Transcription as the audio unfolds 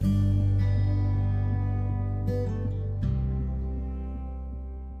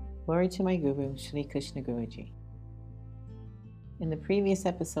Glory to my Guru, Sri Krishna Guruji. In the previous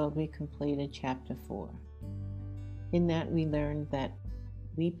episode, we completed Chapter 4. In that, we learned that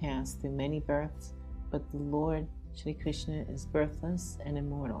we pass through many births, but the Lord, Sri Krishna, is birthless and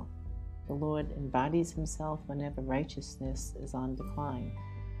immortal. The Lord embodies himself whenever righteousness is on decline.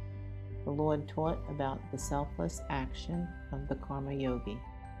 The Lord taught about the selfless action of the Karma Yogi,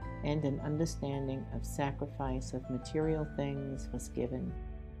 and an understanding of sacrifice of material things was given,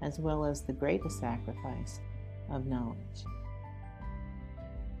 as well as the greater sacrifice of knowledge.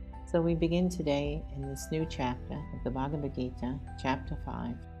 So we begin today in this new chapter of the Bhagavad Gita, Chapter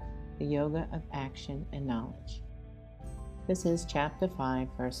 5, the Yoga of Action and Knowledge. This is Chapter 5,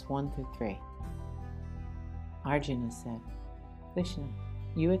 verse 1 through 3. Arjuna said, Krishna,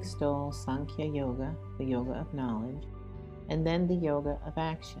 you extol Sankhya Yoga, the Yoga of Knowledge, and then the Yoga of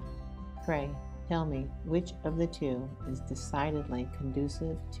Action. Pray, tell me which of the two is decidedly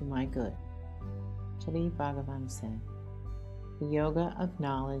conducive to my good. Shri Bhagavan said, the Yoga of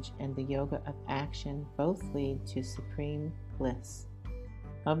Knowledge and the Yoga of Action both lead to supreme bliss.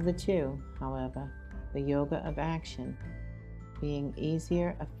 Of the two, however, the Yoga of Action, being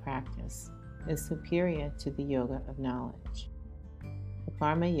easier of practice, is superior to the Yoga of Knowledge. The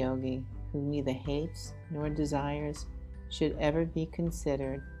Karma Yogi, who neither hates nor desires, should ever be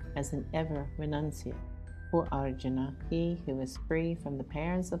considered as an ever renunciate. For Arjuna, he who is free from the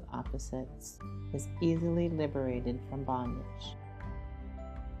pairs of opposites is easily liberated from bondage.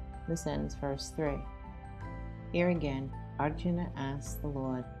 This ends verse 3. Here again, Arjuna asks the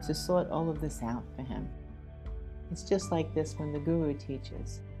Lord to sort all of this out for him. It's just like this when the Guru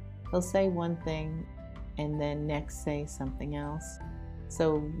teaches. He'll say one thing and then next say something else.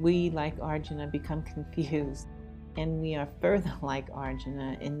 So we, like Arjuna, become confused. And we are further like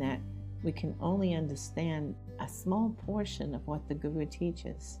Arjuna in that we can only understand a small portion of what the Guru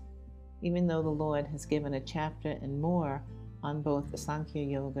teaches. Even though the Lord has given a chapter and more on both the Sankhya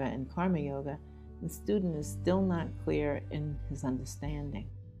Yoga and Karma Yoga, the student is still not clear in his understanding.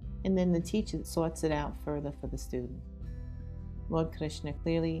 And then the teacher sorts it out further for the student. Lord Krishna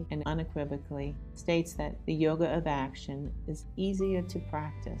clearly and unequivocally states that the Yoga of Action is easier to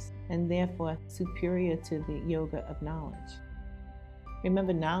practice and therefore superior to the Yoga of Knowledge.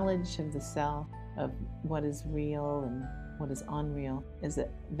 Remember, knowledge of the self, of what is real and what is unreal, is a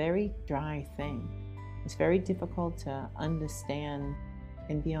very dry thing. It's very difficult to understand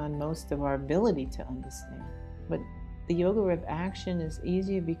and beyond most of our ability to understand. But the Yoga of Action is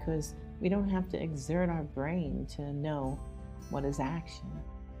easier because we don't have to exert our brain to know what is action.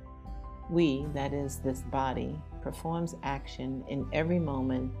 We, that is this body, performs action in every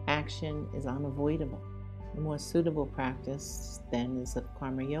moment. Action is unavoidable. The more suitable practice then is of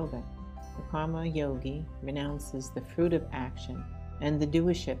Karma Yoga. The Karma Yogi renounces the fruit of action and the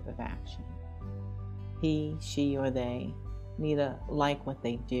doership of action. He, she, or they neither like what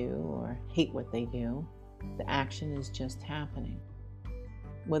they do or hate what they do. The action is just happening.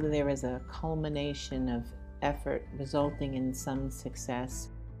 Whether there is a culmination of effort resulting in some success,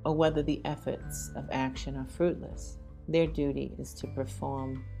 or whether the efforts of action are fruitless, their duty is to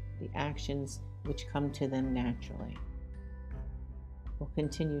perform the actions which come to them naturally. We'll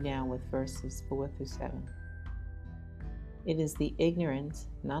continue now with verses 4 through 7. It is the ignorant,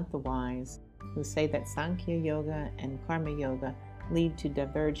 not the wise, who say that Sankhya Yoga and Karma Yoga lead to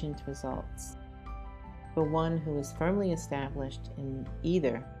divergent results. For one who is firmly established in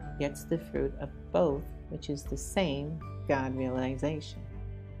either gets the fruit of both, which is the same God realization.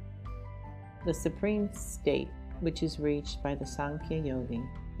 The supreme state, which is reached by the Sankhya Yogi,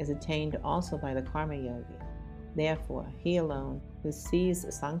 is attained also by the Karma Yogi. Therefore, he alone who sees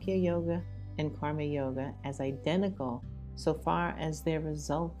Sankhya Yoga and Karma Yoga as identical so far as their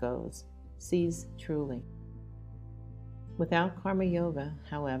result goes, sees truly. Without Karma Yoga,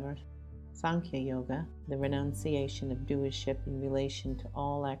 however, Sankhya Yoga, the renunciation of doership in relation to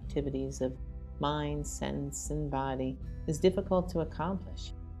all activities of mind, sense, and body, is difficult to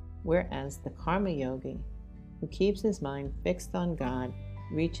accomplish, whereas the Karma Yogi, who keeps his mind fixed on God,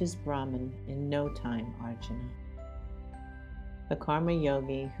 reaches Brahman in no time, Arjuna. The Karma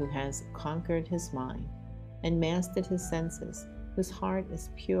Yogi, who has conquered his mind and mastered his senses, whose heart is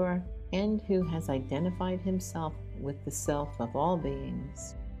pure, and who has identified himself with the self of all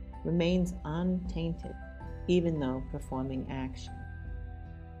beings, remains untainted, even though performing action.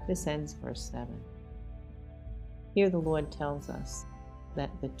 This ends verse 7. Here the Lord tells us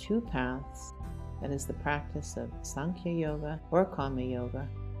that the two paths, that is the practice of Sankhya Yoga or Karma Yoga,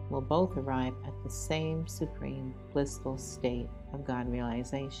 will both arrive at the same supreme blissful state of God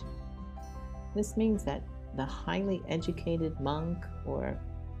realization. This means that the highly educated monk or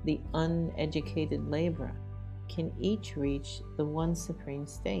the uneducated laborer can each reach the one supreme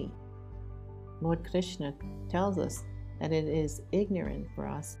state. Lord Krishna tells us that it is ignorant for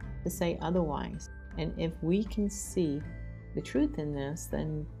us to say otherwise, and if we can see the truth in this,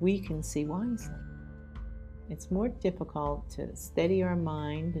 then we can see wisely. It's more difficult to steady our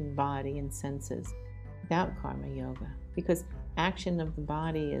mind and body and senses without karma yoga, because action of the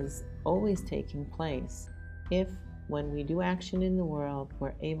body is always taking place. If, when we do action in the world,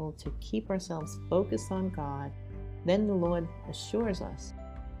 we're able to keep ourselves focused on God, then the Lord assures us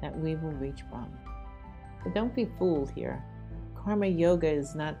that we will reach Brahma. But don't be fooled here. Karma yoga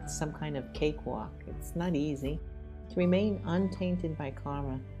is not some kind of cakewalk. It's not easy. To remain untainted by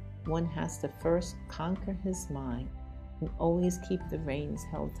karma, one has to first conquer his mind and always keep the reins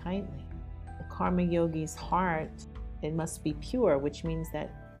held tightly. The karma yogi's heart, it must be pure, which means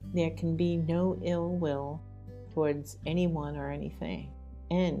that there can be no ill will towards anyone or anything.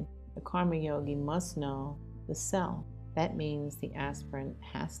 And the karma yogi must know the self. That means the aspirant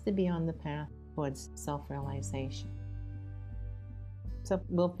has to be on the path towards self-realization. So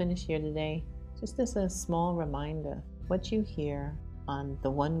we'll finish here today. Just as a small reminder, what you hear on the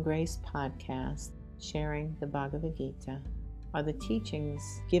One Grace podcast, sharing the Bhagavad Gita, are the teachings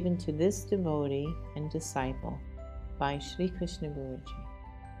given to this devotee and disciple by Sri Krishna Guruji.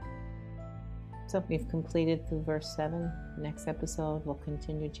 So we've completed through verse 7. Next episode, we'll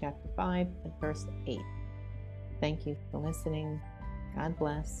continue chapter 5 at verse 8. Thank you for listening. God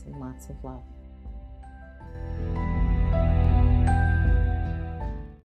bless and lots of love.